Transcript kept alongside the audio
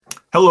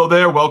Hello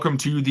there. Welcome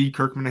to the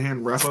Kirk Minahan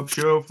wrap-up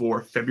show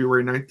for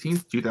February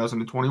 19th,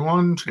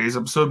 2021. Today's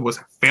episode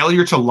was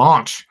Failure to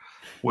Launch,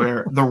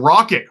 where the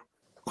rocket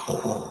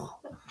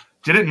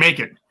didn't make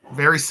it.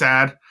 Very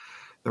sad.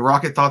 The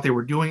rocket thought they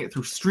were doing it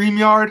through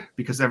StreamYard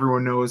because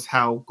everyone knows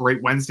how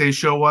great Wednesday's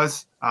show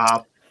was.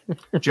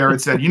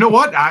 Jared said, you know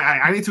what?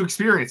 I need to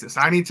experience this.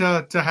 I need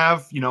to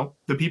have,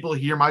 the people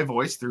hear my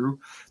voice through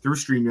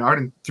StreamYard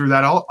and through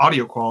that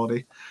audio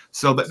quality.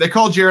 So they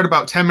called Jared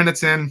about 10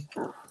 minutes in.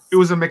 It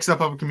was a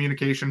mix-up of a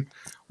communication.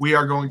 We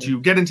are going to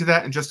get into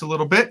that in just a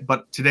little bit,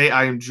 but today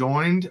I am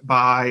joined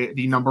by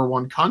the number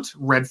one cunt,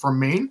 Red from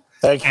Maine.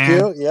 Thank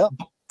you. Yeah.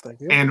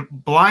 Thank you. And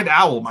Blind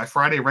Owl, my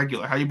Friday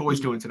regular. How you boys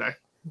doing today?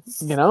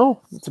 It's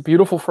a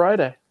beautiful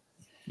Friday.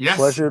 Yes.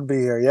 Pleasure to be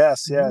here.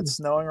 Yes. Yeah. It's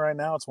snowing right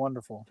now. It's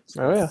wonderful.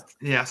 Oh yeah.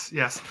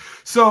 Yes.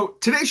 So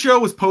today's show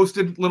was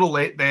posted a little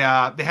late. They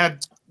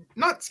had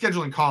not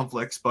scheduling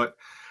conflicts, but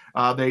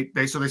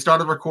they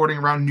started recording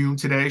around noon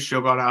today. Show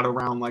got out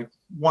around like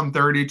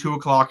 1:30, 2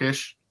 o'clock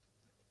ish,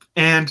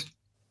 and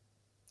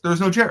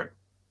there's no Jared.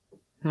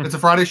 It's a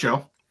Friday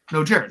show,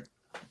 no Jared,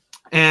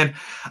 and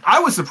I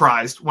was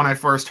surprised when I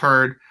first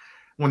heard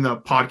when the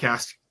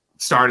podcast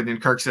started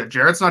and Kirk said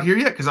Jared's not here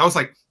yet, because I was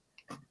like,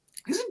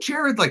 isn't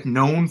Jared like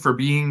known for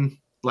being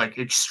like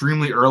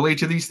extremely early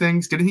to these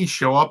things? Didn't he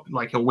show up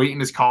like he'll wait in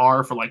his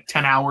car for like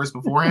 10 hours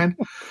beforehand?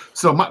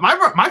 So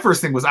my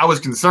first thing was I was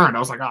concerned. I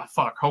was like,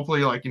 fuck,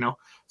 hopefully like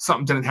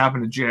something didn't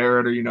happen to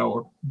Jared,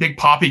 or Big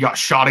Poppy got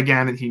shot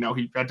again and he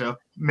had to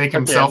make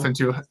himself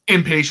into an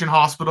inpatient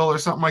hospital or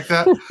something like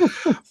that.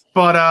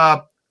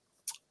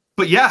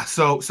 but yeah,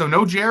 so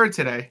no Jared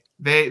today.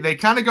 They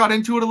kind of got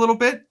into it a little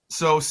bit.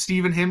 So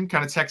Steve and him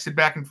kind of texted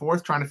back and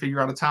forth trying to figure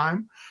out a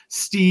time.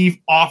 Steve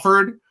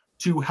offered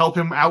to help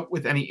him out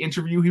with any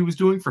interview he was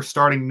doing for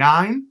starting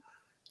 9.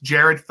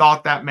 Jared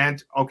thought that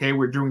meant, okay,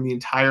 we're doing the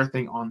entire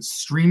thing on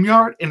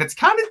StreamYard. And it's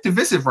kind of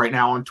divisive right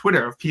now on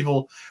Twitter of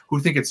people who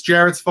think it's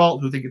Jared's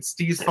fault, who think it's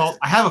Steve's fault.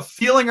 I have a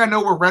feeling I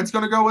know where Red's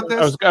going to go with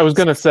this. I was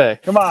going to say.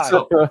 Come on.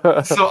 So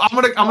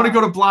I'm gonna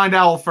go to Blind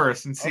Owl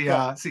first and see.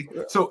 Okay.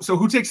 So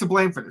who takes the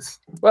blame for this?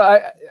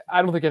 Well,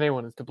 I don't think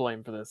anyone is to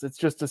blame for this. It's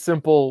just a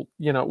simple,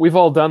 we've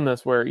all done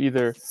this where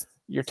either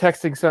you're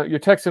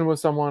texting with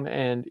someone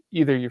and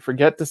either you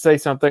forget to say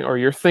something or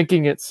you're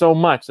thinking it so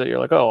much that you're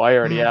like, oh, I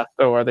already asked.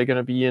 Oh, are they going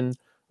to be in?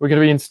 We're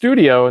going to be in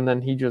studio, and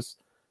then he just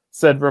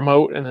said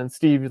remote, and then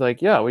Steve's like,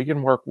 yeah, we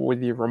can work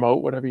with you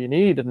remote, whatever you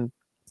need,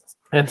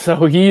 and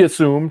so he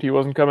assumed he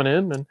wasn't coming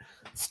in, and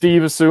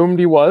Steve assumed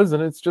he was,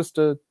 and it's just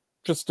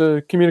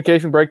a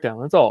communication breakdown.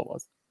 That's all it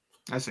was.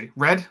 I see.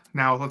 Red.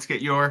 Now let's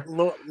get your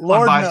Lord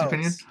unbiased knows.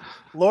 opinion.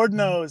 Lord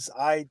knows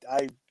I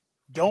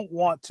don't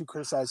want to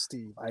criticize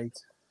Steve.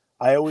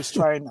 I always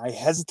try and I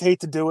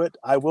hesitate to do it.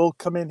 I will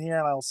come in here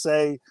and I'll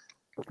say,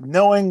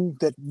 knowing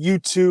that you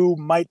two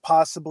might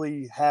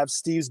possibly have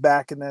Steve's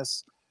back in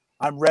this,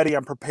 I'm ready.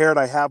 I'm prepared.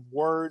 I have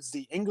words.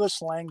 The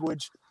English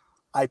language,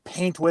 I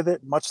paint with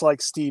it, much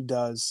like Steve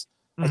does.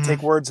 I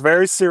take words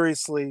very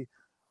seriously.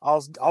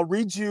 I'll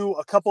read you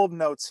a couple of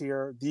notes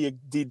here.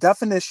 The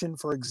definition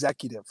for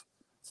executive,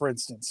 for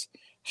instance,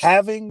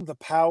 having the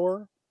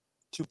power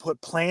to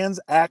put plans,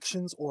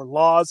 actions, or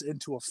laws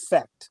into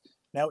effect.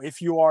 Now,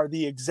 if you are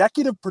the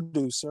executive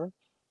producer,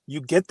 you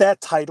get that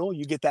title,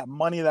 you get that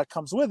money that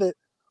comes with it,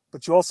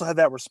 but you also have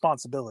that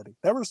responsibility.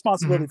 That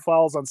responsibility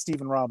falls on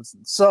Stephen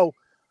Robinson. So,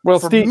 well,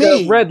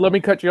 Steve, Red, let me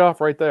cut you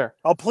off right there.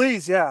 Oh,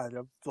 please, yeah.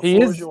 The he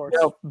floor is yours.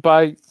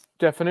 By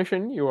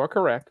definition, you are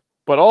correct,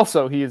 but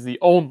also he is the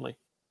only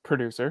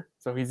producer,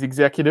 so he's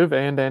executive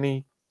and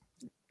any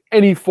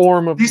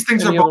form of these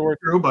things are both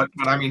true, but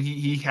I mean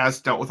he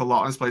has dealt with a lot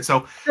on his plate.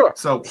 So sure.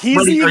 So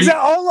he's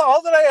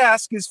all that I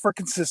ask is for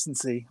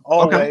consistency.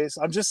 Always.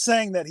 Okay. I'm just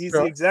saying that he's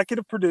the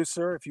executive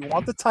producer. If you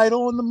want the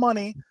title and the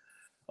money,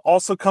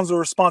 also comes with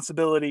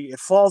responsibility. It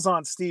falls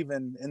on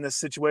Stephen in this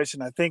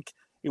situation. I think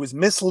it was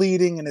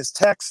misleading in his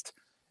text,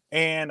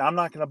 and I'm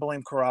not going to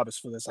blame Carabas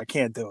for this. I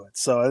can't do it.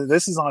 So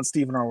this is on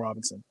Stephen R.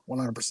 Robinson,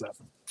 100%.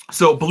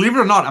 So believe it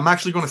or not, I'm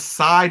actually going to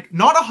side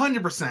not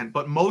 100%,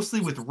 but mostly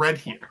with Red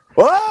here.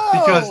 Whoa!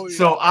 Because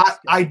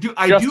I do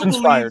inspired.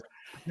 believe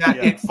that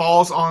it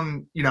falls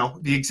on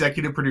the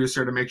executive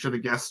producer to make sure the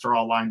guests are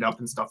all lined up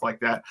and stuff like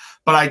that.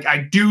 But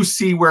I do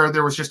see where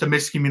there was just a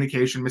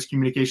miscommunication.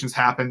 Miscommunications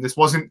happened. This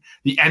wasn't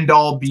the end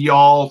all be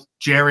all.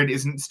 Jared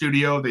isn't in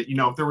studio. That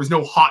if there was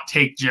no hot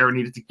take Jared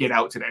needed to get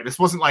out today. This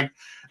wasn't like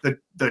the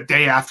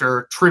day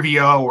after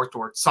trivia or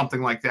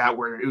something like that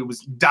where it was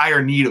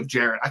dire need of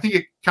Jared. I think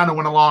it kind of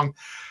went along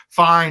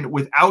fine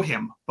without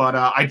him, but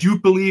I do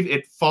believe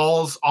it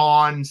falls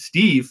on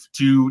Steve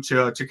to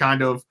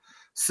kind of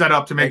set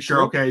up to make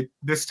sure, okay,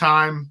 this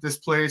time, this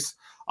place.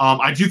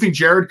 I do think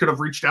Jared could have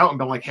reached out and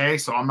been like, hey,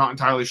 so I'm not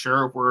entirely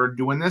sure if we're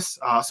doing this.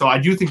 So I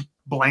do think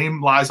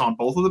blame lies on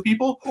both of the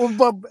people. Well,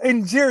 but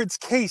in Jared's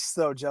case,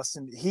 though,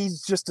 Justin,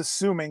 he's just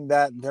assuming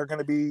that they're going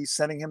to be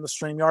sending him the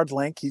StreamYard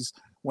link.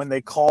 When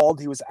they called,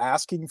 he was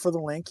asking for the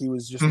link. He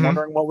was just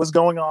wondering what was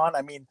going on.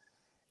 I mean,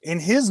 in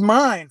his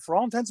mind, for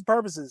all intents and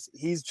purposes,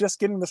 he's just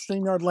getting the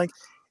StreamYard link.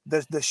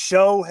 the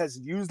show has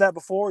used that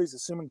before. He's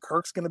assuming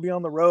Kirk's going to be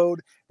on the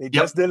road. They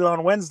just did it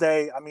on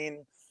Wednesday. I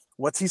mean,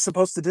 what's he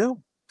supposed to do?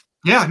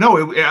 Yeah, no,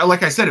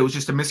 like I said, it was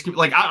just a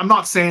like I'm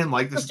not saying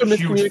like this is a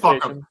huge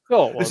fuck up.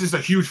 Oh, well. This is a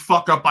huge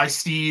fuck up by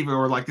Steve,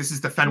 or like this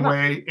is the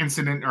Fenway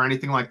incident or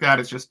anything like that.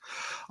 It's just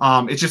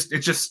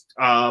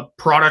a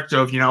product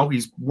of,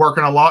 he's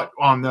working a lot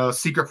on the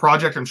secret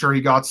project. I'm sure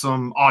he got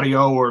some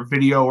audio or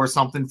video or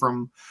something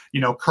from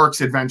Kirk's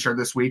adventure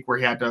this week where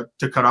he had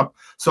to cut up.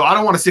 So I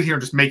don't want to sit here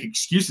and just make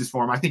excuses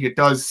for him. I think it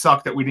does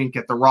suck that we didn't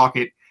get the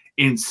Rocket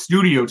in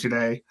studio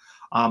today.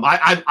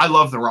 I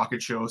love the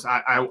Rocket shows.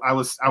 I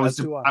was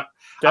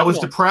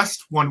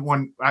depressed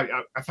when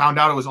I found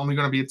out it was only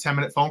going to be a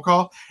 10-minute phone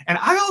call, and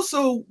I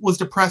also was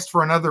depressed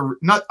for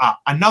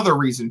another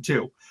reason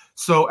too.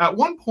 So at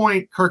one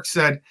point, Kirk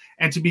said,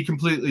 and to be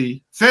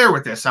completely fair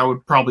with this, I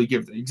would probably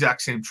give the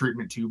exact same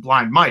treatment to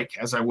Blind Mike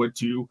as I would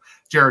to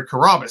Jared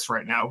Carrabis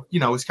right now.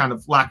 He's kind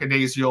of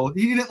lackadaisical.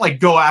 He didn't like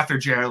go after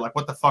Jared, like,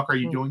 what the fuck are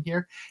you doing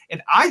here?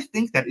 And I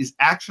think that is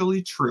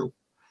actually true.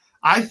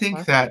 I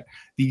think that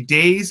the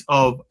days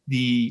of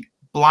the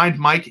Blind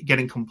Mike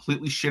getting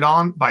completely shit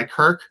on by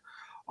Kirk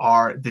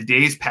are the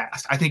days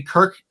past. I think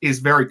Kirk is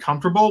very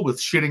comfortable with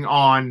shitting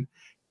on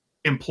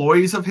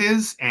employees of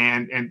his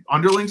and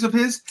underlings of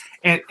his.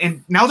 And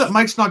now that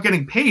Mike's not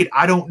getting paid,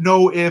 I don't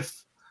know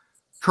if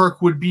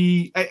Kirk would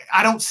be...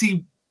 I don't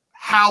see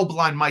how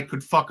Blind Mike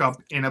could fuck up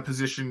in a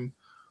position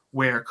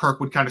where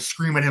Kirk would kind of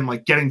scream at him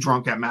like getting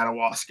drunk at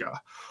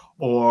Madawaska,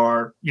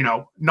 or,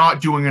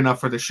 not doing enough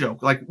for the show.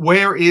 Like,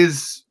 where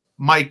is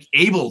Mike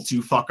able to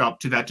fuck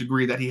up to that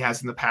degree that he has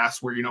in the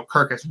past where,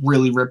 Kirk has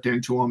really ripped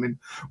into him and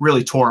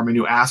really tore him a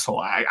new asshole?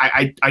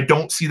 I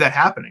don't see that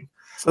happening.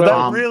 So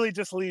that really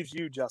just leaves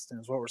you, Justin,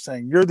 is what we're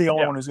saying. You're the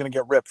only one who's going to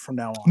get ripped from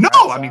now on. No,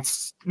 right? I mean,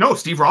 no,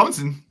 Steve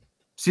Robinson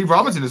is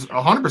 100%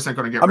 going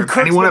to get ripped.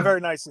 Kirk's been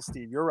very nice to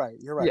Steve. You're right.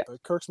 Yeah.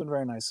 But Kirk's been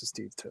very nice to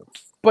Steve, too.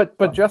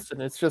 But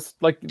Justin, it's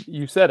just like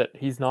you said it.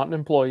 He's not an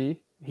employee.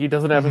 He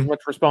doesn't have as much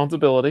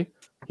responsibility.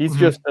 He's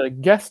just a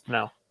guest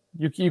now.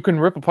 You can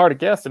rip apart a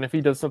guest, and if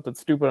he does something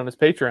stupid on his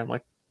Patreon,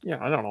 like,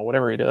 I don't know,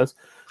 whatever he does.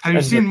 Have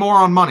you seen More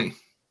on Money?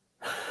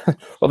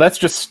 Well, that's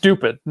just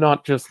stupid,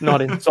 not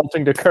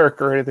insulting to Kirk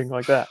or anything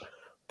like that.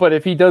 But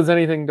if he does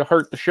anything to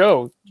hurt the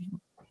show,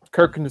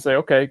 Kirk can just say,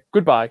 okay,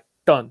 goodbye,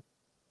 done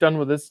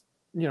with this,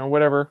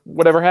 whatever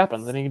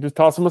happens, and he can just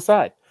toss him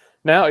aside.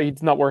 Now he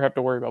does not have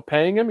to worry about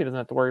paying him. He doesn't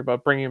have to worry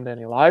about bringing him to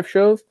any live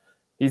shows.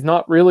 He's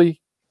not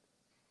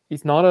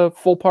a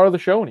full part of the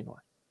show anymore.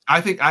 I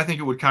think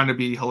it would kind of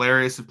be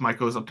hilarious if Mike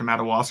goes up to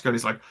Madawaska and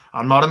he's like,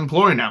 I'm not an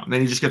employee now. And then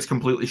he just gets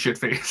completely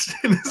shit-faced.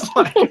 And it's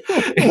like,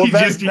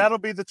 that'll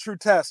be the true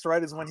test,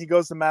 right? Is when he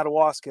goes to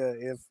Madawaska,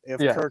 if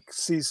Kirk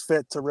sees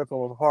fit to rip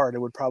him apart, it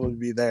would probably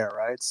be there,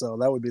 right? So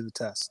that would be the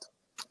test.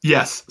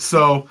 Yes.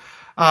 So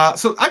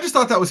I just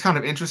thought that was kind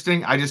of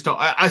interesting. I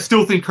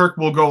still think Kirk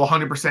will go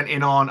 100%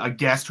 in on a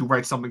guest who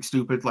writes something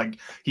stupid. Like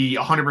he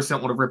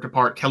 100% would have ripped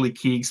apart Kelly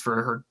Keegs for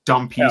her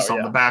dumb piece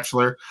on The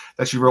Bachelor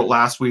that she wrote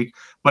last week.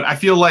 But I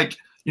feel like,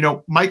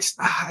 Mike's,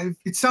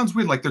 it sounds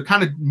weird. Like they're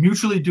kind of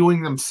mutually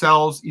doing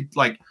themselves.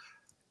 Like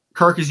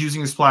Kirk is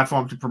using his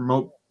platform to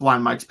promote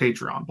Blind Mike's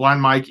Patreon.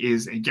 Blind Mike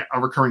is a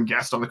recurring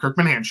guest on the Kirk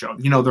Minihane Show.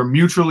 They're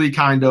mutually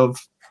kind of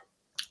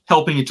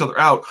helping each other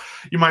out.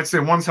 You might say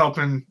one's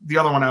helping the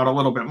other one out a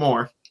little bit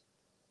more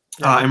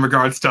in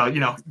regards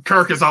to,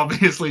 Kirk is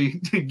obviously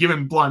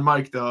given Blind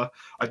Mike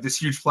this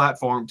huge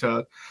platform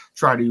to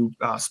try to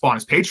spawn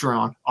his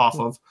Patreon off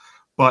of.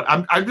 But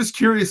I'm just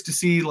curious to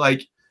see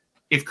like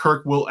if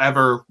Kirk will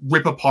ever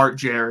rip apart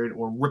Jared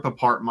or rip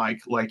apart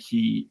Mike like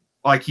he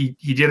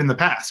did in the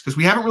past, because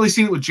we haven't really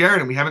seen it with Jared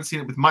and we haven't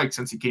seen it with Mike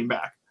since he came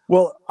back.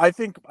 Well, I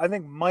think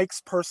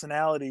Mike's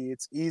personality,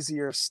 it's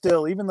easier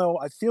still, even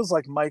though it feels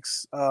like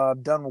Mike's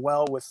done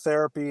well with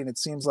therapy, and it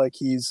seems like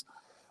he's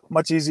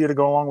much easier to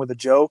go along with a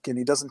joke, and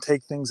he doesn't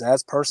take things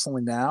as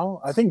personally now.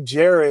 I think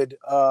Jared,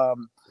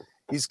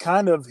 he's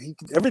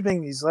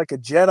everything. He's like a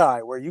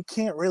Jedi where you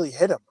can't really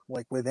hit him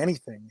like with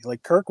anything.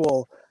 Like Kirk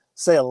will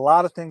say a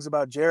lot of things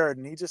about Jared,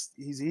 and he's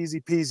easy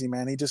peasy,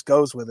 man. He just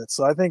goes with it.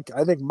 So I think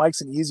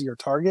Mike's an easier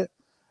target.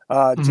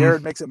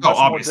 Jared makes it much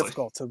more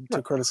difficult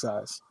to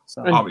criticize.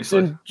 So obviously,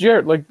 and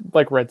Jared,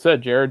 like Red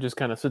said, Jared just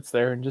kind of sits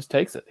there and just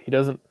takes it.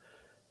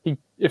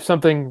 If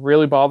something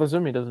really bothers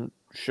him, he doesn't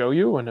show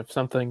you, and if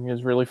something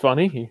is really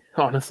funny, he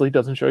honestly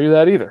doesn't show you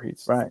that either.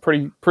 He's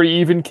pretty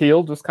even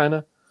keel, just kind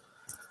of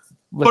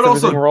lets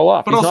everything roll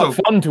off. He's not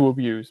fun to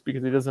abuse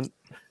because he doesn't.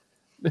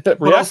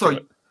 But also,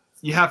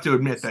 you have to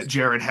admit that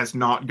Jared has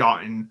not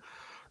gotten,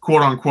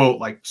 quote unquote,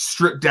 like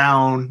stripped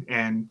down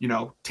and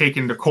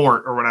taken to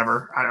court or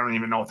whatever. I don't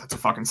even know if that's a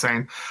fucking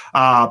saying.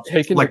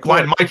 Like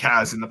Blind Mike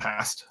has in the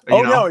past.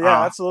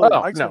 Absolutely.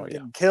 Mike's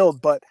getting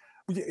killed. But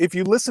if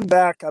you listen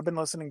back, I've been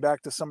listening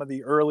back to some of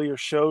the earlier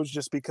shows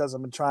just because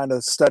I've been trying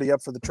to study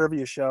up for the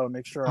trivia show and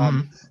make sure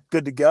I'm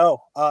good to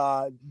go.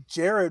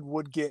 Jared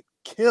would get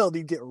killed.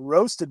 He'd get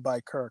roasted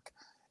by Kirk.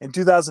 In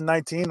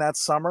 2019, that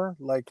summer,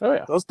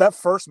 that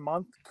first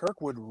month, Kirk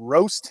would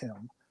roast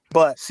him.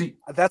 But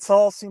that's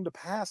all seemed to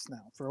pass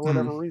now for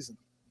whatever reason.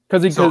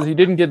 because he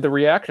didn't get the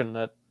reaction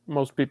that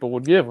most people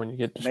would give when you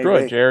get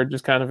destroyed. Maybe. Jared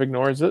just kind of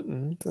ignores it.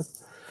 And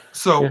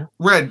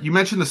Red, you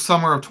mentioned the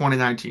summer of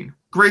 2019.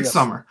 Great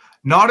summer.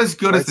 Not as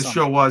good as the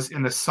show was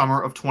in the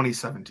summer of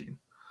 2017.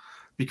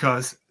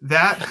 Because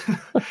that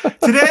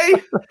today,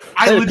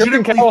 I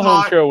legitimately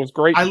thought show was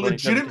great. I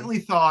legitimately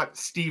thought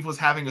Steve was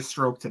having a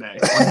stroke today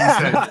when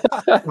he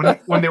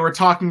said when they were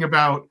talking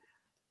about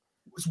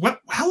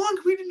how long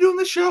have we been doing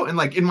this show? And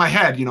like in my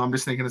head, I'm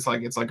just thinking it's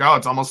like oh,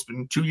 it's almost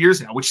been 2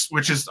 years now,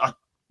 which is a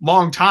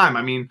long time.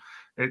 I mean,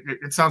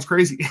 it sounds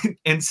crazy.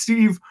 And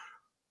Steve,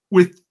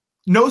 with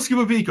no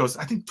Skibavik, goes,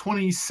 I think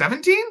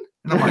 2017.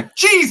 And I'm like,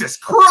 Jesus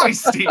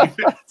Christ, Steve!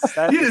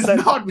 He has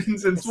not been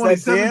since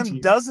 2017. Damn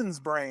Dozens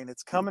brain.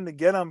 It's coming to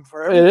get him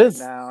for everything. It is.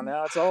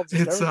 Now it's all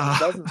just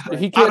Dozens brain.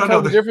 He can't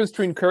tell the difference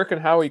between Kirk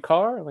and Howie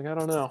Carr. Like I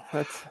don't know.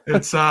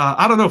 It's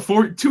I don't know.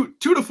 2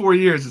 to 4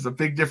 years is a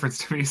big difference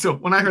to me. So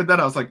when I heard that,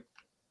 I was like,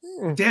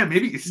 damn,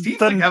 maybe Steve's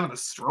having a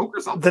stroke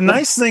or something. The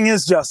nice thing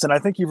is, Justin, I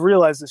think you've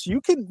realized this.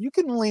 You can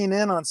lean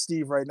in on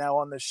Steve right now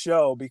on this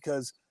show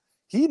because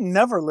he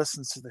never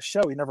listens to the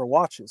show. He never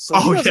watches. So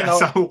he has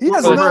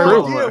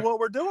no idea what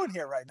we're doing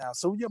here right now.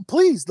 So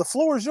please, the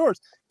floor is yours.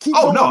 Keep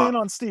going in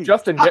on Steve.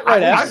 Justin, get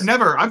right at it.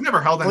 I've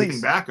never held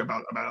anything back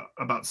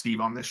about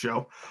Steve on this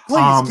show.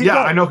 Please,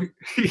 I know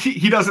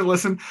he doesn't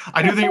listen.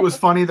 I do think it was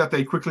funny that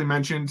they quickly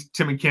mentioned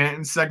Tim and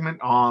Canton's segment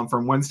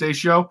from Wednesday's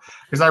show,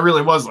 because I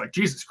really was like,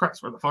 Jesus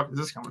Christ, where the fuck is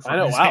this coming from? I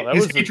know, that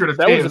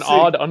was an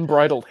odd,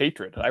 unbridled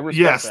hatred. I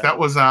respect that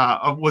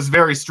was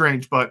very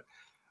strange, but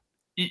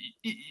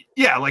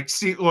yeah, like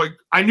see, like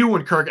I knew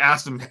when Kirk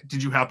asked him,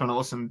 "Did you happen to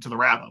listen to the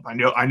wrap up?" I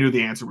knew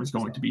the answer was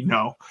going to be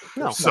no.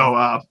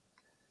 So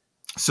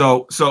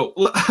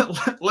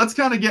let's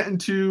kind of get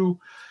into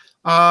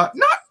not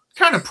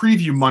kind of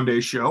preview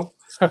Monday's show,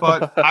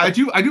 but I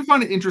do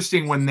find it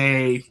interesting when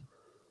they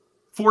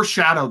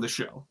foreshadow the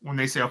show, when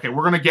they say, "Okay,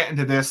 we're going to get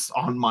into this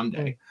on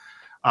Monday,"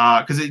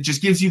 because it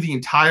just gives you the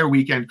entire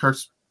weekend.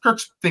 Kirk's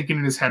thinking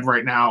in his head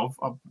right now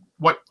of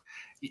what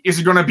is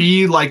it going to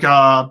be, like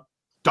a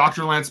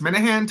Dr. Lance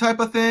Minahan type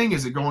of thing?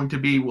 Is it going to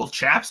be, will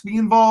Chaps be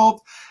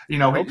involved?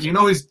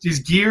 His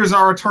gears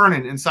are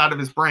turning inside of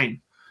his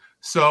brain.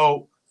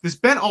 So this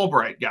Ben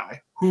Albright guy,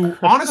 who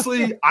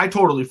honestly I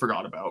totally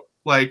forgot about.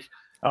 Like,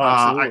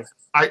 I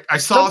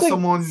saw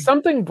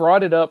something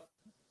brought it up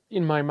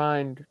in my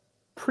mind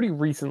pretty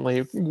recently,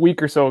 a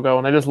week or so ago,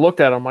 and I just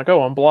looked at him like,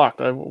 oh, I'm blocked.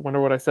 I wonder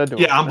what I said to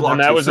him. Yeah, I'm blocked.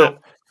 And that was it.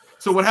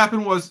 So what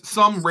happened was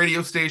some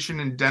radio station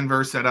in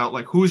Denver set out,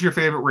 like, who's your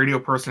favorite radio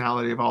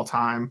personality of all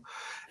time?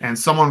 And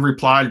someone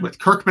replied with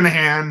Kirk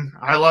Minahan.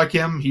 I like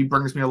him. He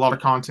brings me a lot of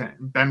content.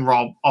 Ben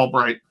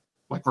Albright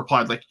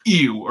replied like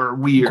ew or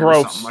weird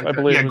gross, or something like I that.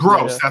 believe. Yeah,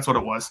 gross. That's what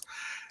it was.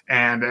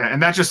 And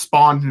that just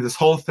spawned into this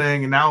whole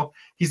thing. And now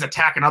he's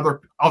attacking other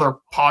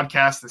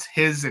podcasts, this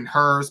his and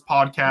hers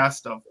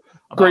podcast of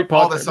great podcast,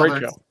 all this great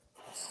other show.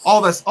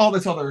 all this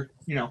other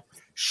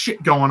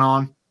shit going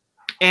on.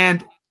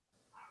 And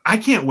I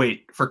can't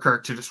wait for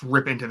Kirk to just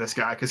rip into this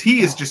guy, because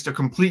he is just a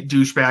complete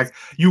douchebag.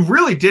 You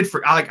really did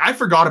I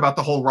forgot about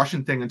the whole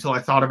Russian thing until I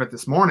thought of it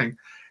this morning.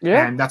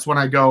 Yeah. And that's when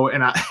I go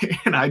and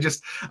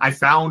I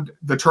found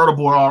the Turtle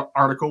Boy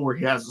article where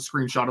he has a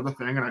screenshot of the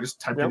thing, and I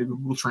just typed into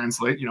Google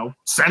Translate,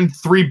 send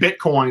 3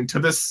 Bitcoin to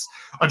this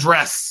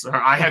address, or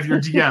I have your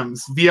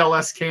DMs,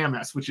 VLS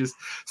KMS, which is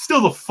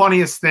still the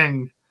funniest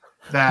thing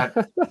that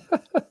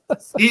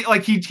he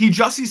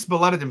Jussie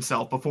Smolletted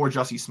himself before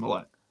Jussie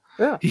Smollett.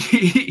 Yeah.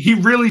 He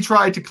really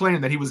tried to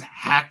claim that he was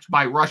hacked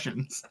by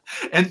Russians,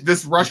 and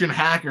this Russian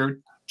hacker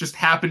just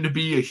happened to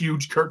be a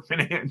huge Kirk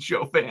Minahan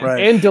show fan,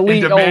 and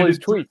delete all his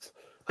tweets.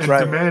 And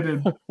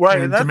demanded,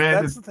 and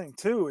that's the thing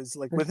too, is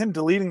like with him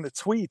deleting the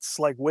tweets,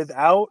 like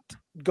without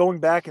going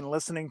back and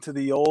listening to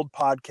the old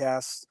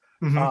podcasts,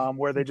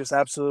 where they just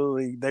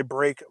they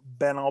break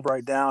Ben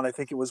Albright down. I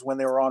think it was when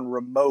they were on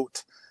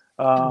remote.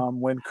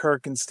 When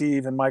Kirk and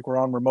Steve and Mike were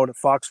on remote at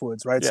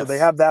Foxwoods, right? Yes. So they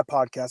have that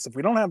podcast. If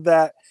we don't have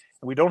that,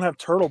 and we don't have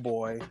Turtle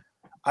Boy,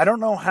 I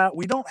don't know how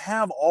we don't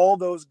have all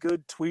those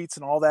good tweets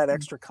and all that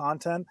extra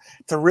content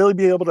to really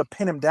be able to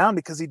pin him down,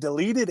 because he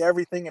deleted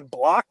everything and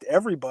blocked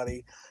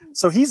everybody.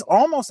 So he's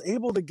almost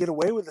able to get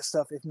away with this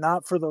stuff if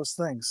not for those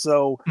things.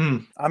 So,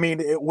 I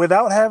mean,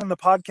 without having the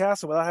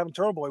podcast and without having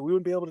Turtle Boy, we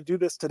wouldn't be able to do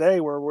this today,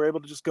 where we're able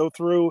to just go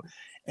through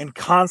and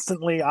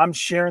constantly, I'm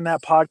sharing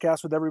that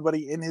podcast with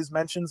everybody in his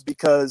mentions,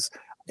 because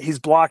he's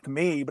blocked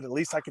me, but at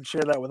least I can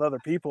share that with other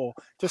people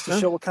just to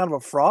show what kind of a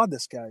fraud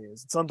this guy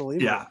is. It's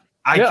unbelievable. Yeah.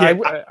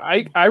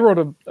 I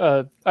wrote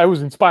I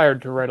was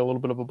inspired to write a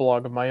little bit of a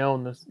blog of my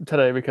own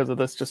today because of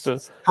this. Just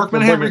Kirk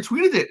Minahan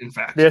retweeted it, in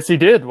fact. Yes, he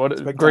did.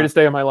 What greatest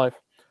day of my life.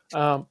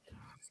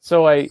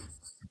 So I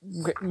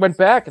went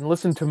back and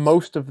listened to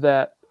most of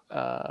that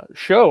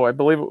show. I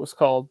believe it was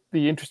called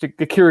The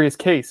Curious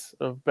Case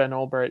of Ben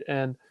Albright,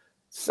 and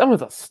some of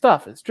the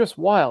stuff is just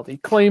wild. He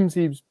claims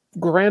his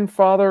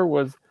grandfather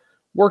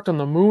worked on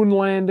the moon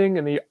landing,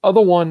 and the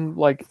other one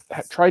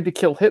tried to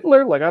kill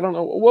Hitler. I don't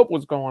know what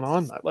was going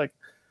on.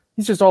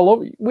 He's just all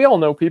over. We all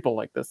know people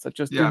like this that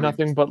just do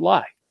nothing but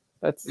lie.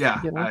 That's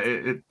Yeah, you know.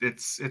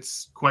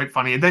 it's quite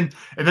funny. And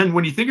then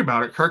when you think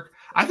about it,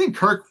 I think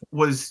Kirk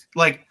was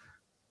like,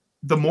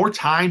 the more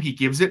time he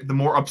gives it, the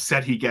more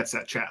upset he gets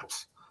at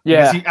Chaps.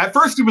 Yeah. Because at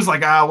first he was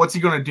like, what's he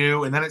gonna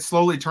do? And then it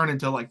slowly turned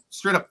into like,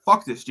 straight up,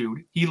 fuck this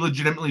dude. He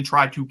legitimately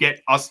tried to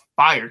get us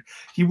fired.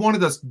 He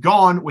wanted us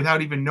gone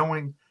without even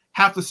knowing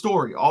half the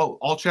story.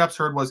 All Chaps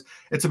heard was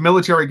it's a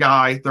military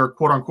guy they're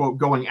quote unquote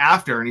going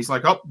after, and he's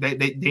like, oh, they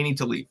need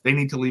to leave. They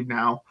need to leave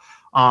now.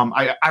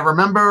 I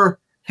remember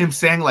him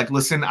saying like,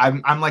 listen,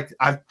 I'm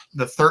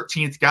the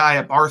 13th guy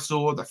at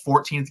Barstool, the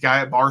 14th guy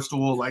at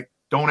Barstool. Like,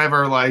 don't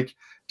ever like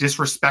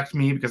disrespect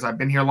me because I've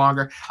been here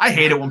longer. I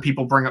hate it when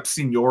people bring up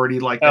seniority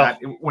like that.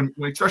 When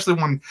especially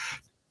when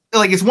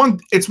like it's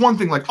one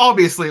thing, like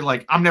obviously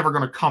like I'm never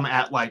gonna come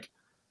at like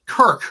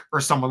Kirk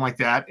or someone like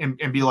that and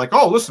be like,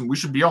 oh listen, we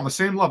should be on the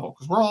same level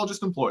because we're all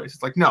just employees.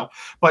 It's like, no.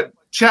 But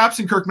Chaps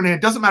and Kirk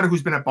Minihane, doesn't matter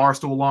who's been at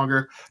Barstool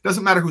longer,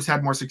 doesn't matter who's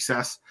had more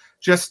success,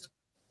 just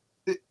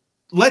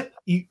let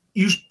you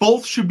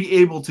both should be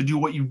able to do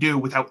what you do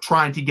without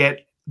trying to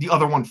get the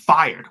other one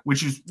fired,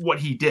 which is what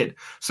he did.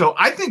 So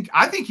I think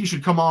he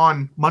should come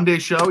on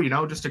Monday's show, you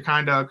know, just to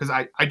kind of, because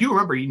I do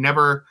remember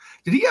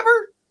did he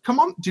come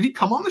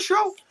on the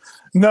show?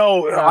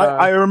 No,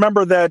 I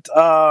remember that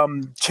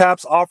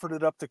Chaps offered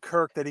it up to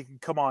Kirk that he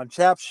could come on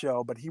Chaps'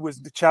 show, but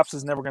Chaps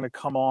was never going to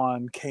come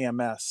on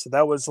KMS. So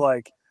that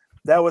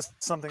was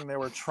something they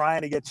were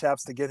trying to get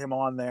Chaps to get him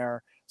on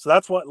there. So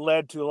that's what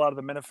led to a lot of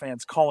the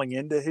Minifans calling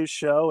into his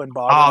show and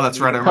bothering. Oh, that's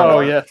right. I remember. Oh,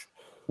 yeah.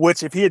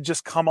 Which, if he had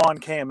just come on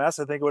KMS,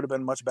 I think it would have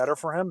been much better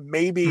for him.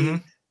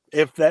 Maybe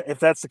if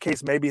that's the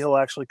case, maybe he'll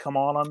actually come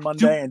on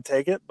Monday and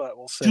take it. But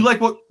we'll see. Do you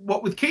like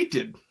what with Kate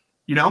did?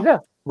 You know, yeah,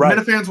 right.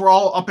 Minifans were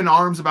all up in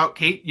arms about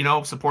Kate, you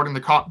know, supporting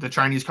the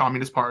Chinese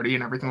Communist Party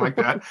and everything like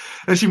that.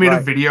 And she made a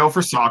video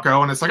for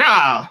Socko, and it's like,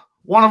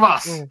 one of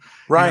us,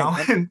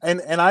 right? You know?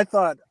 And I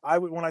thought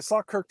when I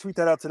saw Kirk tweet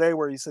that out today,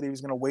 where he said he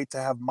was going to wait to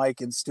have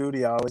Mike in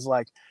studio, I was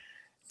like,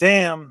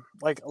 damn,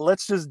 like,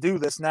 let's just do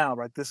this now,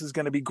 right? This is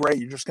going to be great.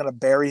 You're just going to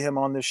bury him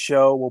on this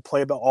show. We'll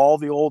play about all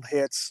the old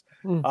hits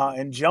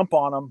and jump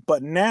on them.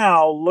 But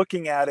now,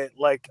 looking at it,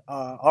 like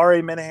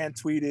R.A. Minihane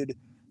tweeted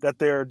that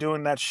they're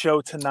doing that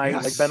show tonight.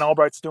 Yes. Like Ben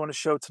Albright's doing a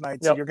show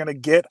tonight. So you're going to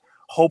get,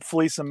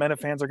 hopefully some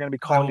Minifans are going to be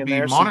calling in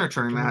there.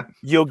 Monitoring that.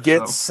 You'll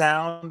get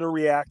sound to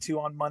react to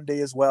on Monday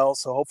as well.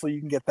 So hopefully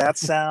you can get that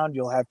sound.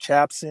 You'll have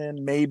Chaps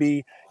in,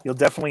 maybe. You'll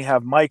definitely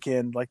have Mike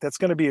in. Like, that's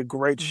going to be a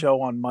great show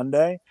on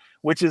Monday.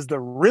 Which is the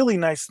really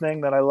nice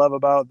thing that I love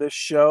about this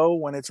show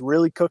when it's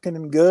really cooking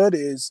and good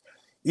is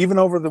even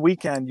over the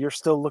weekend, you're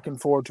still looking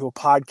forward to a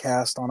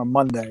podcast on a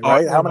Monday,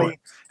 right? How many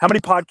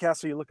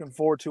podcasts are you looking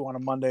forward to on a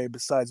Monday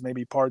besides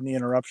maybe Pardon the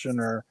Interruption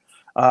or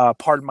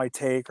Pardon My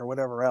Take or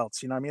whatever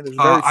else? You know what I mean? There's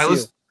very few.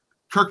 Listen,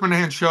 Kirk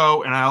Minihane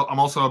show, and I'm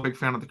also a big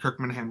fan of the Kirk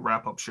Minihane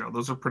wrap-up show.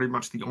 Those are pretty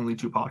much the only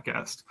two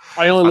podcasts.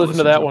 I only listen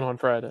to that one on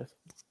Fridays.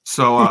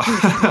 So,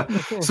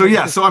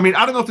 so I mean,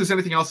 I don't know if there's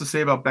anything else to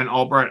say about Ben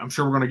Albright. I'm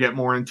sure we're going to get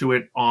more into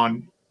it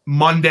on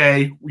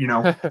Monday. You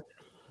know,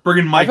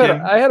 bringing Mike in.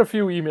 I had a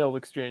few email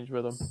exchange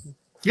with him.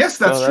 Yes,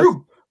 that's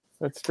true.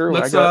 That's true.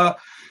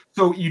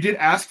 So you did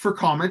ask for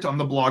comment on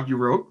the blog you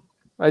wrote.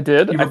 I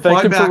did. I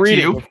thanked him for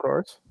reading, of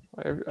course.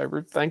 I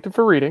thanked him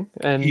for reading,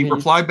 and he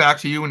replied back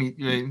to you,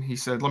 and he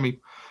said, "Let me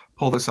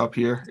pull this up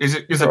here. Is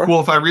it Sure.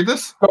 cool if I read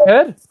this?" Go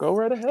ahead. Go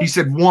right ahead. He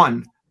said,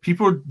 1,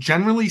 people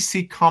generally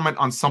seek comment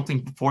on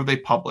something before they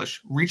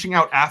publish. Reaching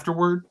out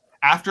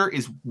after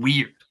is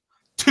weird.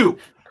 2,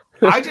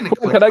 I didn't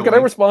click Can I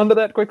respond to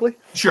that quickly?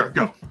 Sure,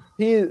 go.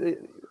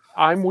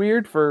 I'm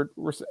weird for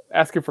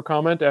asking for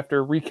comment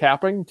after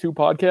recapping 2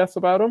 podcasts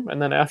about him and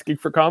then asking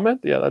for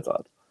comment. Yeah, that's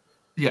odd.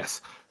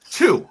 Yes.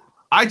 2,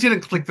 I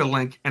didn't click the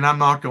link, and I'm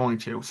not going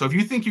to. So if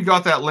you think you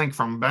got that link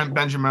from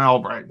Benjamin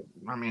Albright,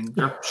 I mean,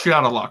 you're shit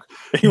out of luck.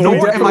 He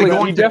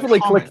definitely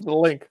clicked the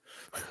link.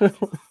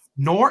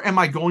 Nor am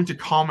I going to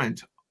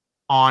comment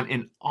on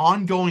an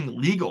ongoing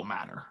legal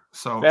matter.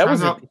 So that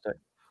was interesting.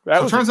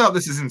 Turns out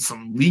this is in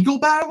some legal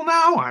battle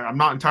now. I'm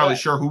not entirely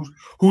sure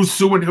who's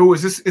suing who.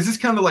 Is this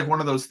kind of like one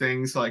of those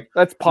things like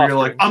that's you're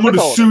like, I'm going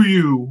to sue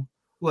you.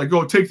 Like,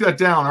 go take that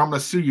down, or I'm going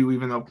to sue you,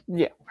 even though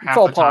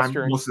half the time,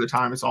 most of the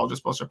time, it's all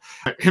just posture.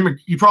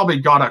 He probably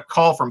got a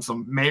call from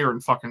some mayor in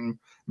fucking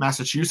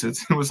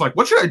Massachusetts and was like,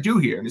 what should I do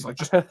here? And he's like,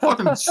 just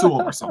fucking sue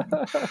him or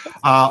something.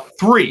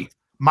 3,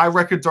 my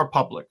records are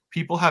public.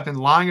 People have been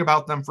lying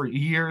about them for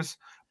years,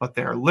 but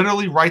they're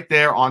literally right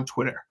there on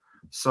Twitter.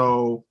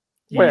 So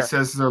he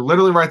says they're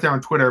literally right there on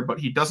Twitter, but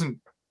he doesn't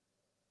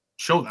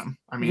show them.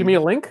 I mean, give me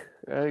a link.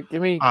 Give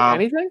me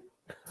anything.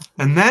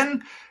 And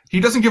then he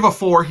doesn't give a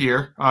 4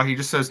 here. He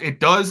just says, it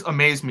does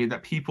amaze me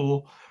that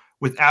people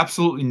with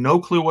absolutely no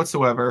clue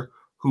whatsoever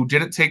who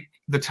didn't take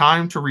the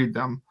time to read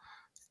them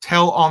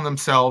tell on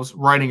themselves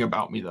writing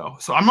about me, though.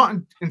 So I'm not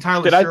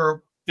entirely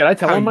sure. Did I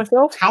tell on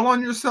myself? Tell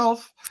on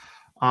yourself?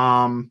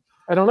 I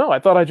don't know. I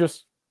thought I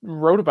just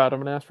wrote about him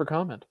and asked for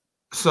comment.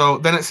 So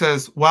then it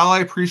says, while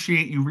I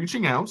appreciate you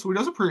reaching out, so he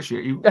does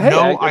appreciate you. Hey,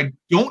 no, I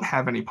don't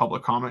have any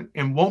public comment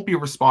and won't be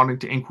responding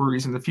to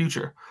inquiries in the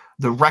future.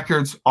 The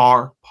records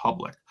are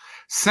public.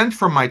 sent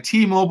from my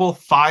T-Mobile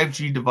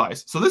 5G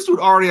device. So this dude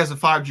already has a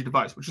 5G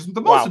device, which is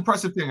the most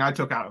impressive thing I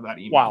took out of that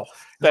email. Wow.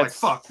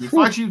 That's like,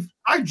 fuck, dude,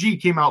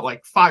 5G came out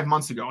like 5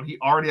 months ago, and he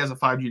already has a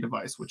 5G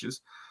device, which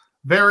is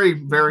very,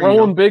 very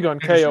rolling big on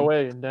KOA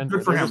in Denver.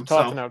 Good for him. Just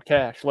tossing out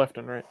cash left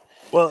and right.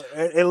 Well,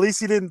 at least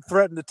he didn't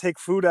threaten to take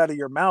food out of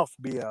your mouth,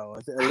 BO.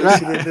 At least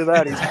he didn't do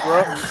that.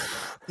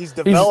 He's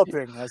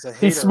developing as a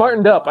hater. He's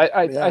smartened up.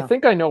 I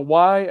think I know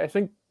why. I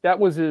think that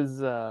was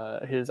his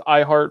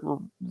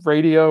iHeart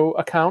Radio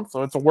account,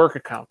 so it's a work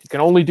account. You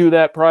can only do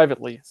that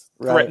privately.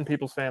 Threaten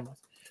people's families.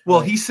 Well,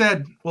 he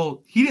said.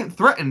 Well, he didn't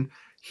threaten.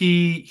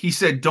 He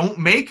said, "Don't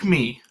make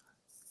me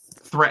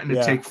threaten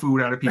to take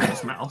food out of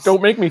people's mouths.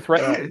 Don't make me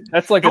threaten.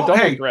 That's like a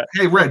double threat.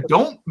 Hey, Red,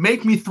 don't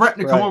make me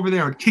threaten to come over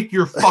there and kick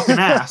your fucking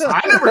ass.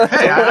 I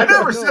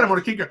never said I'm going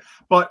to kick your.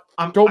 But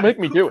don't make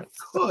me do it.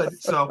 Could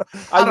so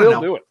I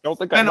will do it. Don't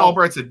think Ben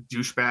Albright's a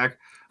douchebag.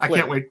 I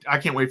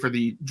can't wait for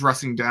the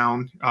dressing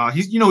down.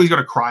 He's going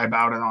to cry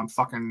about it on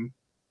fucking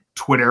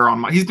Twitter.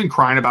 He's been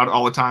crying about it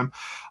all the time.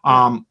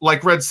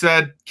 Like Red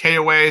said,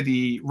 KOA,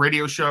 the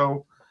radio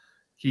show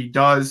he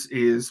does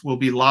will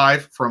be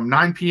live from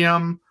 9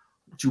 p.m.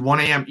 to 1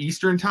 a.m.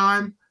 Eastern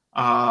time.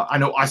 I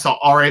know I saw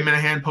R.A.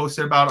 Minahan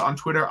posted about it on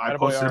Twitter. I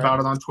posted about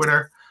it on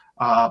Twitter.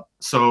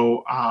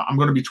 So I'm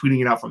going to be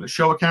tweeting it out from the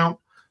show account.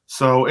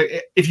 So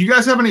if you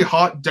guys have any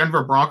hot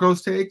Denver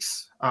Broncos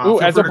takes,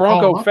 as a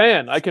Bronco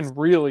fan, I can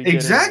really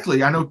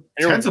exactly. I know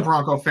Ted's a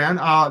Bronco fan.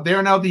 They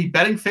are now the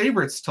betting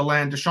favorites to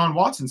land Deshaun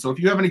Watson. So if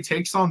you have any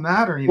takes on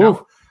that, or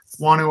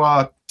want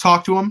to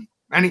talk to him,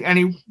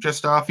 any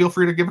just feel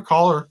free to give a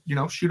call or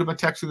shoot him a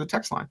text through the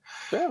text line.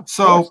 Yeah.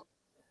 So,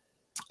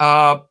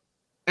 and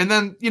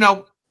then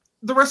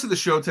the rest of the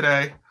show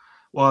today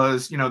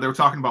was they were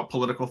talking about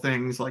political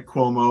things like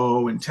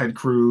Cuomo and Ted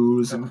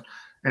Cruz and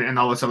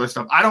all this other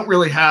stuff. I don't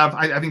really have.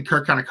 I think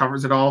Kirk kind of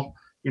covers it all.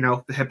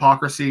 The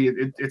hypocrisy.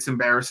 It's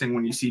embarrassing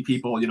when you see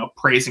people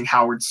praising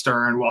Howard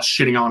Stern while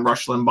shitting on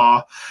Rush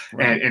Limbaugh,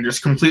 and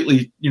just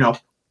completely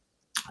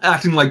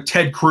acting like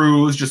Ted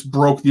Cruz just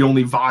broke the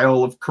only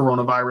vial of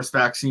coronavirus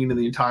vaccine in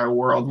the entire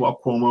world, while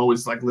Cuomo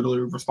is like literally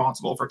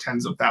responsible for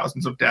tens of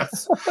thousands of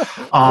deaths.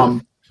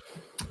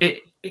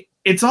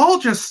 It's all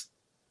just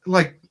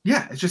like,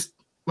 it's just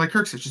like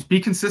Kirk said, just be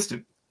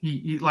consistent.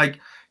 He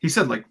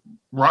said, like,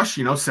 Rush,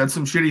 said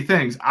some shitty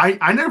things.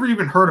 I never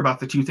even heard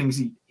about the two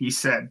things he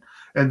said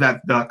and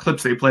that the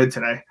clips they played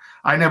today.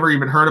 I never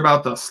even heard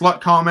about the slut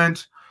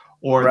comment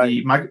or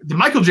the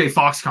Michael J.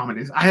 Fox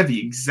comment. I have the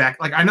exact,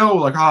 I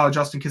know,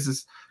 Justin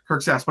kisses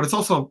Kirk's ass, but it's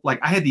also like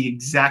I had the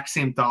exact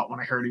same thought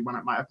when I heard he went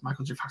at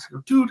Michael J. Fox. I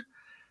go, dude,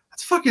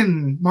 that's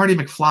fucking Marty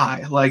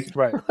McFly. Like,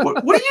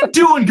 what are you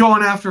doing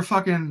going after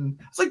fucking?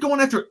 It's like going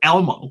after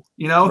Elmo.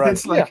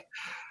 It's like.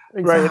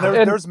 Right,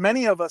 and there's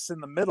many of us in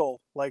the middle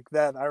like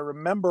that. I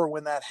remember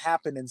when that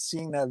happened and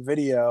seeing that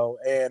video,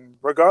 and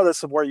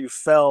regardless of where you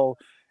fell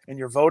in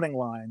your voting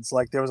lines,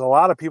 like there was a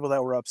lot of people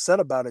that were upset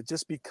about it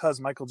just because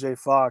Michael J.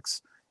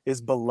 Fox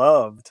is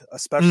beloved,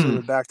 especially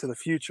with Back to the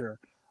Future.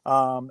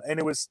 And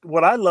it was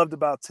what I loved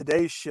about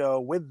today's show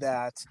with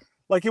that,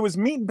 like it was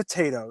meat and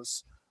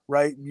potatoes,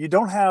 right? You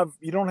don't have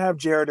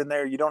Jared in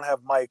there, you don't have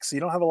Mike, so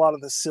you don't have a lot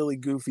of the silly,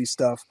 goofy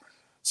stuff.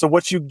 So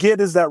what you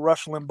get is that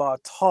Rush Limbaugh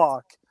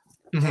talk.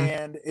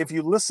 And if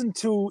you listen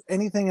to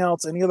anything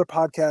else, any other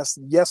podcast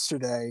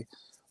yesterday,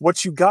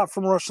 what you got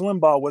from Rush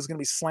Limbaugh was going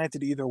to be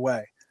slanted either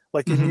way.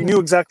 Like you knew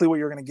exactly what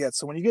you were going to get.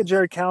 So when you get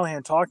Jerry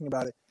Callahan talking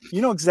about it, you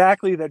know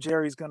exactly that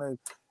Jerry's going to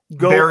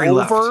go over.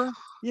 Left.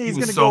 Yeah, he's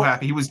going to go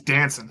happy. He was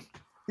dancing.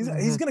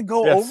 He's going to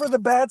go over the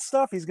bad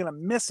stuff. He's going to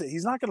miss it.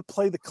 He's not going to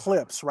play the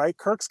clips, right?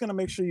 Kirk's going to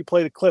make sure you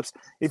play the clips.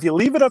 If you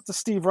leave it up to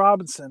Steve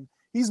Robinson,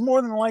 he's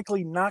more than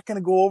likely not going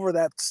to go over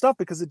that stuff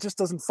because it just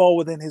doesn't fall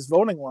within his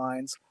voting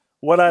lines.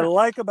 What I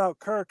like about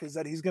Kirk is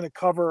that he's going to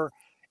cover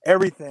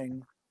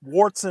everything,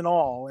 warts and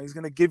all. He's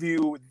going to give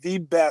you the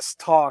best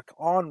talk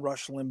on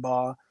Rush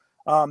Limbaugh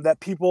that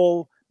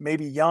people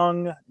maybe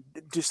young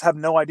just have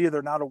no idea.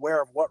 They're not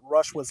aware of what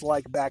Rush was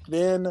like back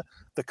then,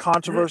 the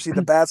controversy,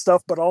 the bad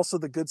stuff, but also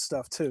the good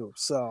stuff too.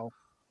 So,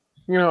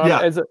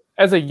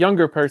 as a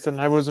younger person,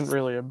 I wasn't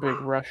really a big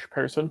Rush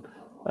person.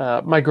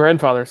 My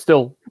grandfather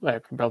still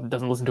probably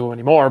doesn't listen to him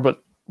anymore,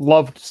 but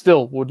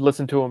would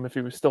listen to him if he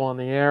was still on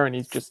the air. And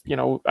he's just,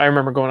 I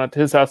remember going out to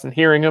his house and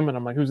hearing him, and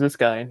I'm like, who's this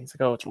guy? And he's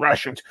like, oh, it's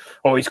Rush.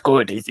 Oh, he's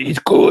good. He's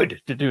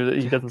good to do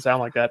that. He doesn't sound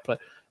like that, but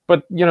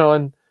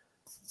and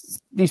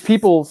these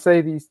people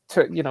say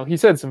he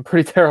said some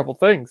pretty terrible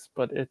things,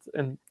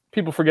 and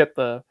people forget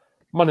the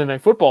Monday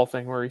Night Football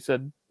thing where he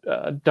said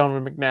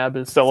Donovan McNabb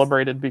is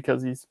celebrated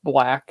because he's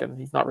black and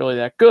he's not really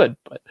that good.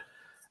 But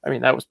I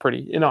mean, that was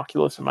pretty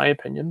innocuous in my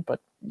opinion,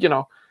 but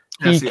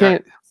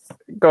can't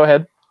go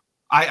ahead.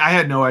 I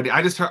had no idea.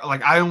 I just heard,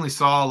 I only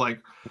saw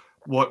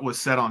what was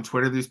said on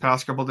Twitter these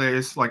past couple of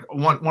days. Like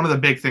one of the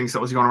big things that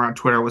was going around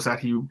Twitter was that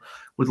he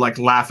would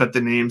laugh at the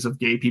names of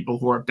gay people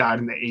who have died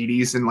in the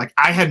 80s. And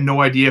I had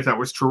no idea if that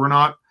was true or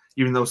not,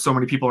 even though so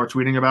many people are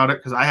tweeting about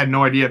it. Cause I had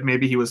no idea if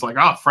maybe he was like,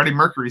 oh, Freddie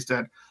Mercury's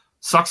dead.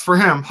 Sucks for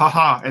him.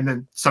 Haha. And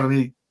then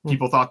suddenly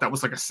people thought that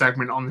was like a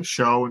segment on the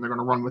show and they're going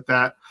to run with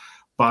that.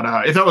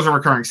 But if that was a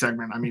recurring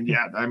segment, I mean,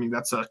 yeah, I mean,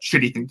 that's a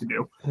shitty thing to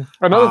do.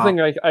 Another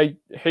thing I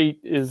hate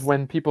is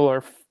when people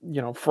are,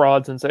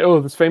 frauds and say,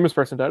 oh, this famous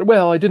person died.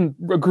 Well, I didn't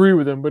agree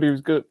with him, but he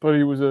was good, but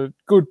he was a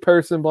good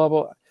person, blah,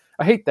 blah.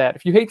 I hate that.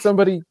 If you hate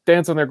somebody,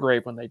 dance on their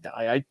grave when they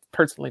die. I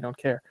personally don't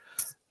care.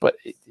 But,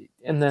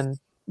 and then,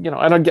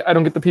 I don't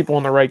get the people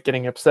on the right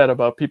getting upset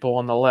about people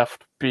on the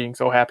left being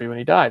so happy when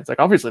he died. It's like,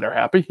 obviously they're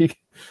happy.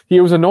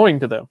 He was annoying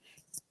to them.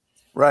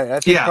 Right. I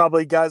think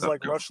probably guys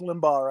like Rush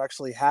Limbaugh are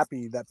actually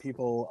happy that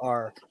people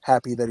are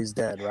happy that he's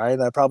dead, right?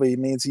 That probably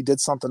means he did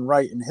something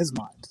right in his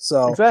mind.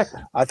 So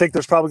exactly. I think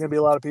there's probably going to be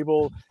a lot of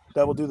people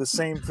that will do the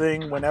same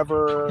thing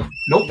whenever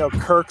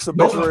Kirk's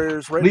obituary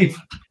is written.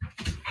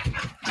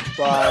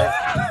 By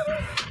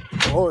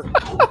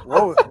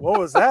what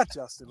was that,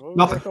 Justin? What was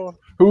Nothing. That going?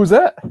 Who was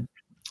that?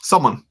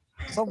 Someone.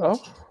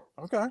 Oh,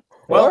 okay.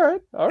 Well, all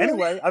right.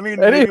 Anyway, I mean,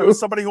 maybe it was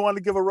somebody who wanted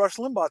to give a Rush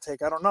Limbaugh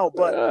take. I don't know,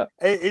 but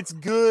it's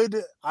good,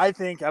 I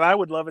think, and I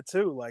would love it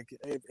too. Like,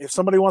 if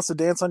somebody wants to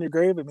dance on your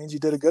grave, it means you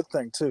did a good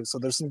thing too. So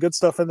there's some good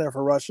stuff in there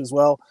for Rush as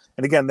well.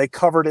 And again, they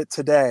covered it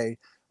today,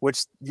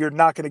 which you're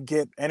not going to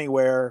get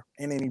anywhere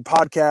in any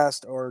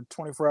podcast or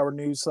 24-hour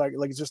news cycle.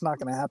 Like, it's just not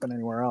going to happen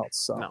anywhere else.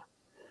 So. No.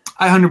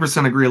 I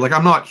 100% agree. Like,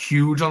 I'm not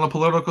huge on the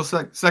political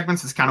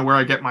segments. It's kind of where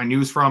I get my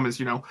news from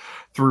is,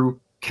 through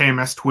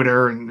KMS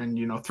Twitter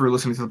and through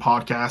listening to the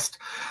podcast.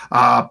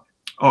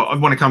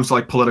 When it comes to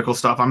like political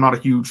stuff, I'm not a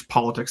huge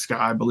politics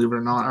guy, believe it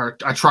or not, or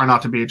I try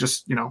not to be. It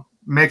just,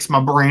 makes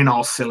my brain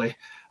all silly.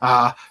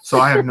 So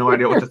I have no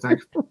idea what to think.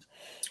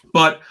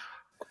 But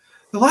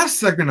the last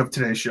segment of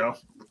today's show,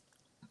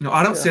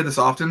 I don't say this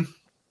often.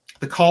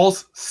 The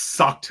calls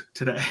sucked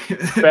today.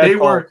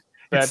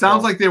 It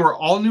sounds like they were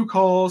all new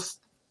calls.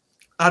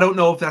 I don't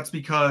know if that's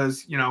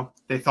because,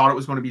 they thought it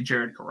was going to be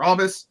Jared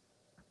Carrabis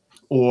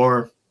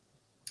or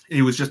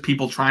it was just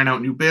people trying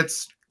out new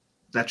bits.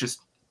 That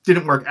just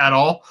didn't work at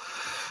all.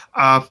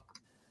 But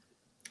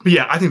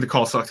yeah, I think the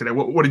call sucked today.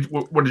 What did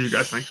you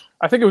guys think?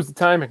 I think it was the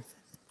timing.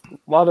 A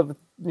lot of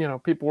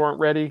people weren't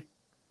ready.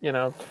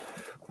 Weren't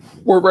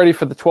ready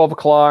for the 12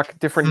 o'clock.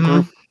 Different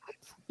group.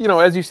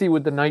 As you see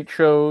with the night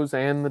shows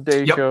and the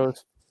day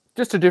shows,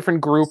 just a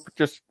different group.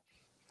 Just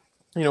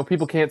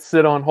people can't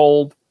sit on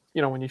hold.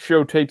 When you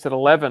show tapes at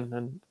 11,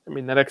 and I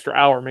mean that extra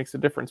hour makes a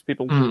difference.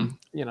 People,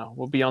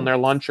 will be on their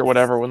lunch or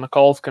whatever when the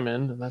calls come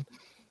in, and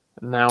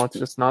now it's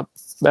just not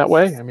that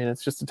way. I mean,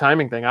 it's just a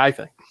timing thing, I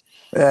think.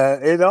 Yeah,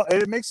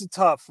 it makes it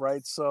tough,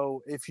 right?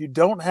 So if you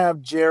don't have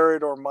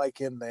Jared or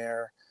Mike in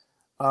there,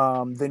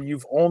 then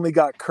you've only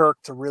got Kirk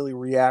to really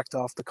react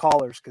off the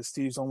callers because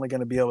Steve's only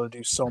going to be able to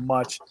do so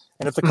much.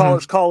 And if the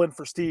callers call in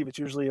for Steve, it's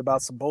usually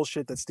about some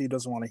bullshit that Steve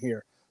doesn't want to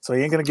hear. So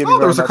he ain't going to give you.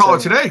 There was a caller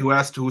today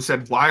who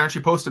said, "Why aren't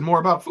you posting more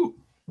about food?"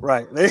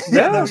 Right.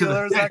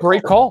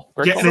 Great call.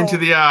 Getting into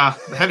the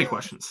heavy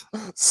questions.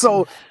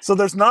 So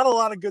there's not a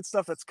lot of good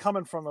stuff that's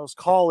coming from those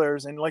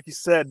callers, and like you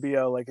said,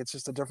 Bo, like it's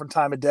just a different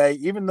time of day.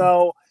 Even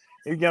though,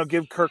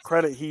 give Kirk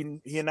credit,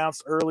 he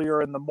announced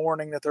earlier in the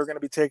morning that they're going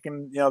to be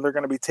taping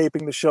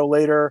the show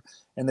later,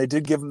 and they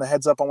did give him the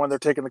heads up on when they're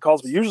taking the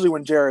calls. But usually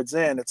when Jared's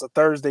in, it's a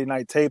Thursday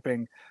night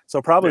taping,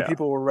 so probably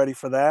people were ready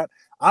for that.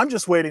 I'm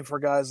just waiting for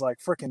guys like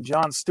frickin'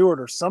 Jon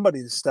Stewart or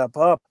somebody to step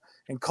up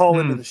and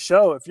call into the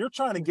show. If you're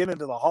trying to get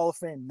into the Hall of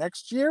Fame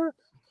next year,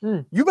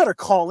 you better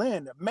call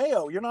in.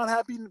 Mayo, you're not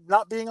happy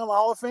not being on the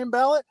Hall of Fame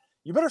ballot?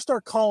 You better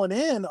start calling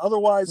in.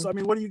 Otherwise, I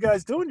mean, what are you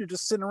guys doing? You're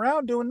just sitting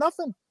around doing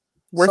nothing.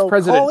 Where's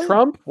President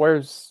Trump?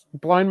 Where's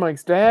Blind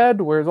Mike's dad?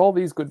 Where's all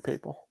these good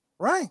people?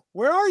 Right.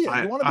 Where are you?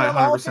 You want to be on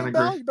the Hall of Fame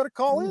ballot? You better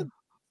call in.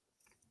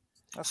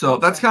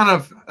 That's kind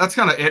of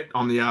it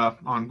on the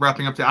on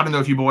wrapping up. I don't know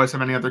if you boys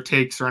have any other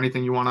takes or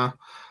anything you want to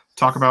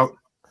talk about.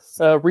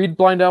 Read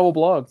Blind Owl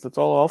blogs. That's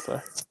all I'll say.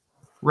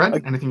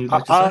 Red, anything you'd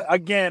like to say?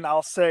 Again,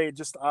 I'll say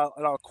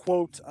I'll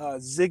quote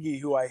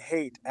Ziggy, who I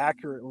hate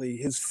accurately.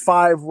 His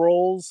 5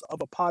 roles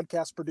of a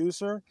podcast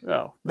producer.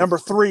 Oh, number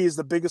 3 is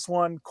the biggest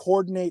one.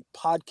 Coordinate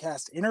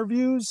podcast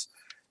interviews.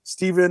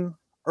 Stephen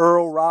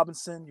Earl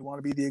Robinson. You want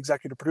to be the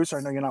executive producer.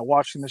 I know you're not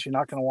watching this. You're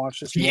not going to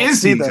watch this. He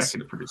is the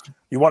executive producer.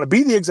 You want to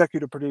be the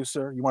executive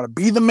producer. You want to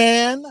be the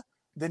man.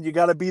 Then you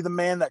got to be the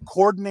man that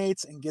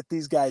coordinates and get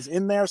these guys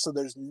in there so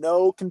there's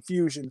no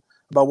confusion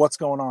about what's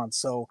going on.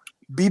 So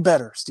be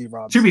better, Steve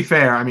Robinson. To be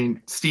fair, I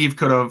mean, Steve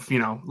could have,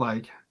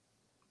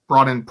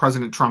 brought in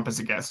President Trump as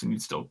a guest and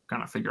you'd still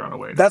kind of figure out a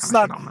way. That's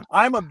not,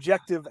 I'm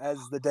objective as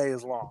the day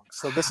is long.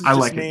 So this is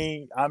just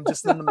me. I'm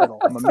just in the middle.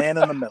 I'm a man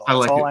in the middle.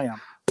 That's all I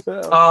am.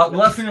 The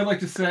last thing I'd like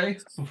to say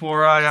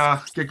before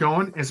I get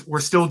going is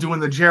we're still doing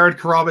the Jared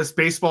Carrabis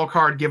baseball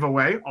card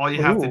giveaway. All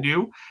you have to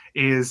do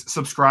is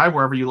subscribe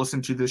wherever you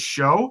listen to this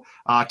show.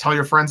 Tell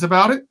your friends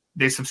about it.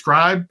 They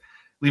subscribe,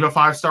 leave a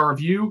 5-star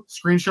review,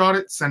 screenshot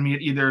it, send me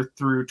it either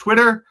through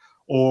Twitter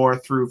or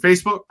through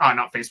Facebook.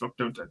 Not Facebook.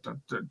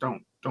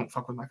 Don't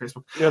fuck with my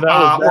Facebook.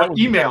 Yeah, or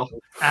email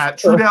at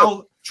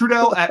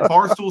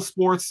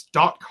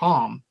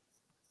Trudell@barstoolsports.com.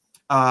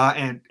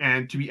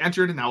 And to be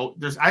entered, and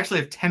there's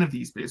actually 10 of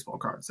these baseball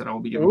cards that I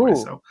will be giving away.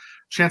 So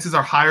chances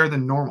are higher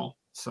than normal.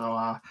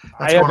 So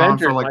that's I have going on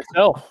entered for like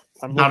myself.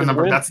 I'm not a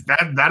looking to number.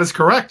 win. That is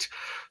correct.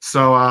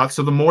 So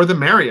so the more the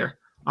merrier.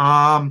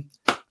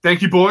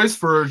 Thank you boys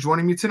for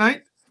joining me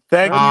tonight.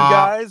 Thank you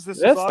guys. This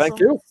Yes, is awesome. thank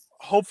you.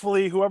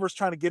 Hopefully, whoever's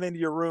trying to get into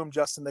your room,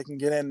 Justin, they can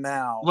get in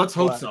now. Let's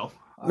hope so.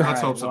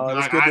 Let's hope so. Well,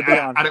 it's good to be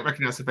on. I didn't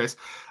recognize the face.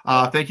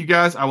 Thank you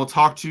guys. I will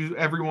talk to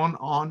everyone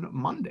on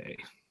Monday.